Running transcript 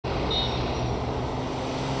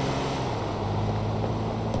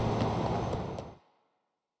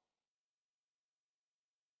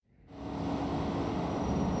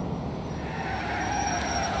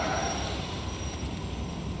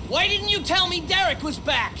Why didn't you tell me Derek was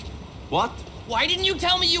back? What? Why didn't you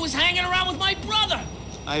tell me you was hanging around with my brother?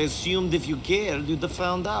 I assumed if you cared, you'd have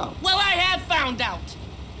found out. Well, I have found out.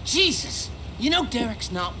 Jesus. You know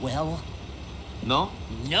Derek's not well? No?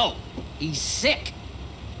 No. He's sick.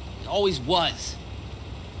 He always was.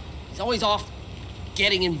 He's always off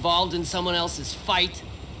getting involved in someone else's fight,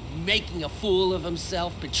 making a fool of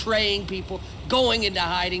himself, betraying people, going into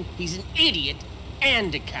hiding. He's an idiot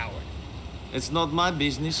and a coward. It's not my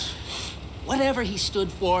business. Whatever he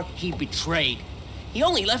stood for, he betrayed. He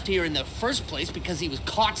only left here in the first place because he was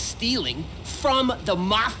caught stealing from the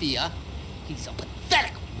Mafia. He's a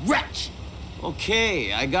pathetic wretch.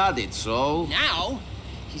 Okay, I got it, so... Now,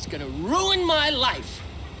 he's gonna ruin my life.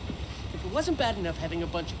 If it wasn't bad enough having a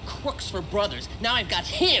bunch of crooks for brothers, now I've got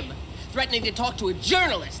him threatening to talk to a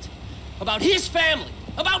journalist about his family,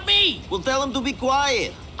 about me. Well, tell him to be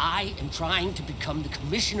quiet. I am trying to become the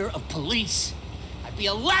commissioner of police. I'd be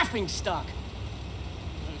a laughingstock.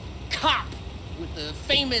 A cop with the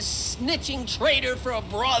famous snitching traitor for a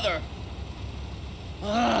brother.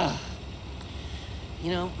 Ugh.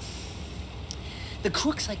 You know, the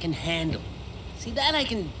crooks I can handle. See, that I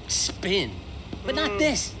can spin. But not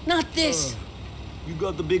this, not this. You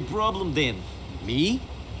got the big problem then. Me?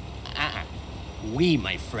 We,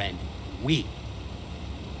 my friend, we.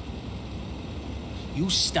 You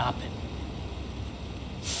stop him.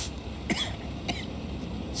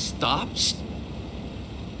 Stop?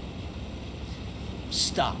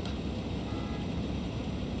 Stop.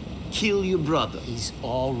 Kill your brother. He's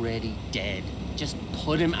already dead. Just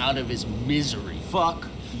put him out of his misery. Fuck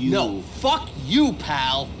you. No, fuck you,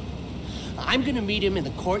 pal. I'm gonna meet him in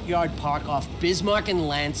the Courtyard Park off Bismarck and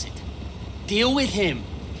Lancet. Deal with him.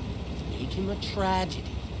 Make him a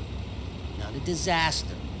tragedy, not a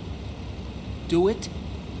disaster. Do it,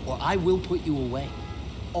 or I will put you away.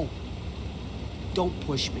 Oh, don't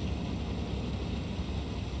push me.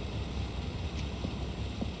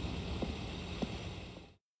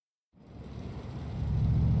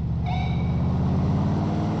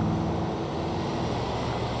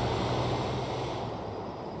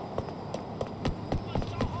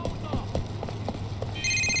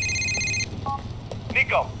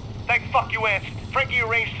 Nico, thank fuck you answered. Frankie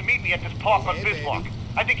arranged to meet me at this park on Bismarck.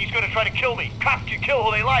 I think he's gonna try to kill me. Cops can kill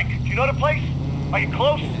who they like. Do you know the place? Are you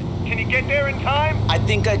close? Can you get there in time? I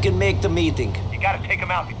think I can make the meeting. You gotta take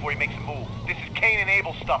him out before he makes a move. This is Cain and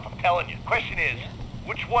Abel stuff, I'm telling you. Question is,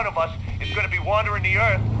 which one of us is gonna be wandering the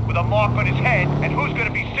earth with a mark on his head, and who's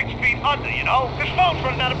gonna be 6 feet under, you know? This phone's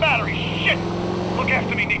running out of battery. Shit! Look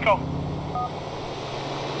after me, Nico.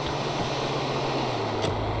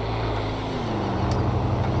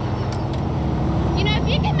 You know, if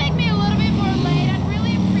you can make me a little bit more late, I'd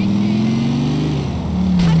really appreciate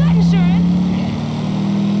it. I got insurance.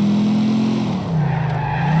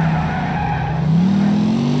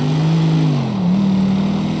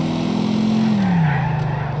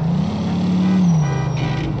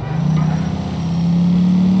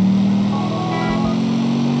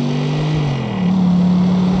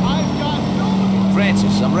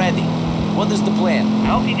 Francis, I'm ready. What is the plan?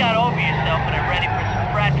 I hope you got over yourself and are ready for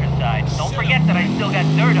some fratricide. Don't forget that I still got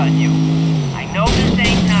dirt on you. I know this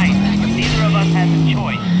ain't nice, but neither of us has a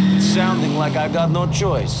choice. It's sounding like I got no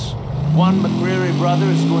choice. One McCreary brother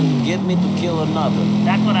is going to get me to kill another.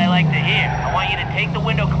 That's what I like to hear. I want you to take the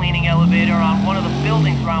window cleaning elevator on one of the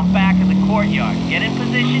buildings around back of the courtyard. Get in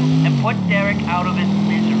position and put Derek out of his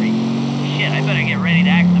misery. Shit, I better get ready to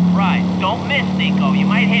act surprised. Don't miss, Nico. You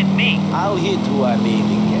might hit me. I'll hit who I'm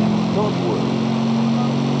aiming at. Don't worry.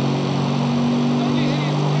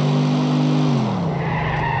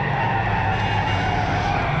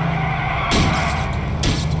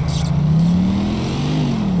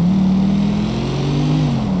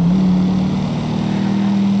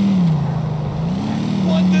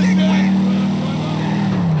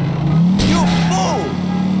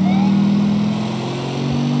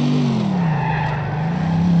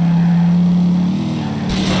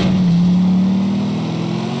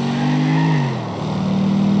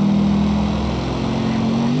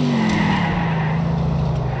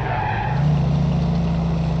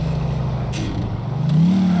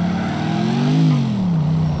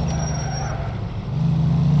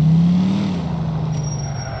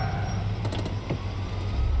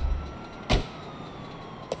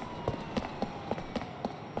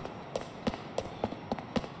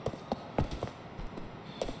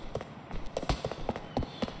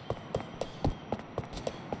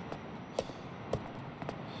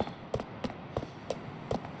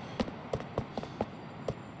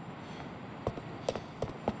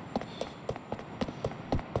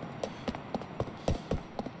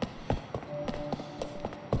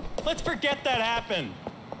 Let's forget that happened.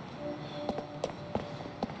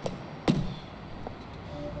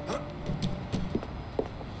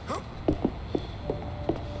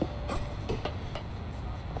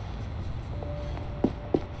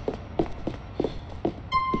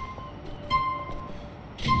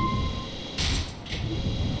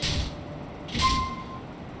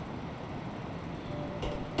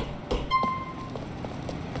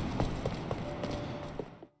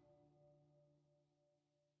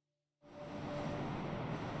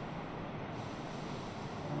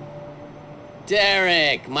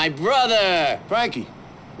 Derek, my brother! Frankie,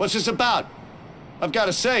 what's this about? I've got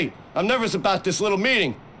to say, I'm nervous about this little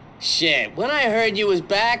meeting. Shit, when I heard you was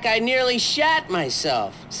back, I nearly shat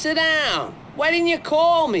myself. Sit down. Why didn't you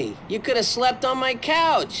call me? You could have slept on my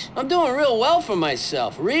couch. I'm doing real well for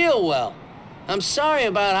myself, real well. I'm sorry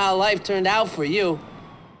about how life turned out for you.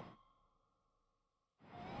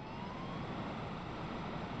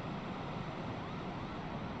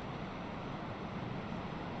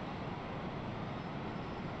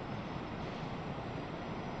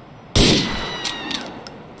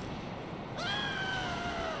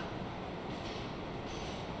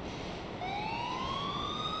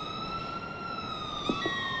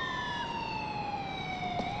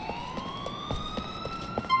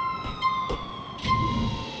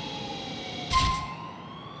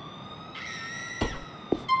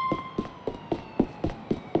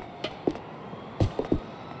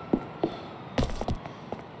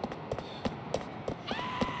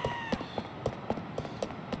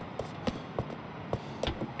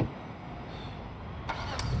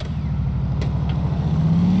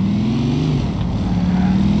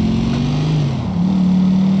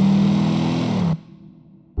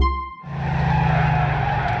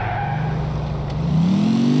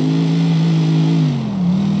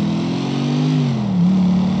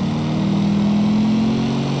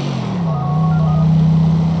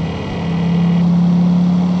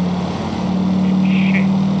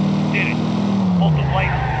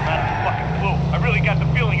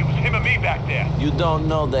 You don't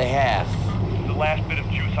know the half. This is the last bit of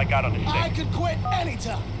juice I got on this thing. I could quit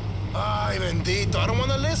anytime. Ay, bendito, I don't want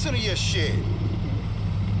to listen to your shit.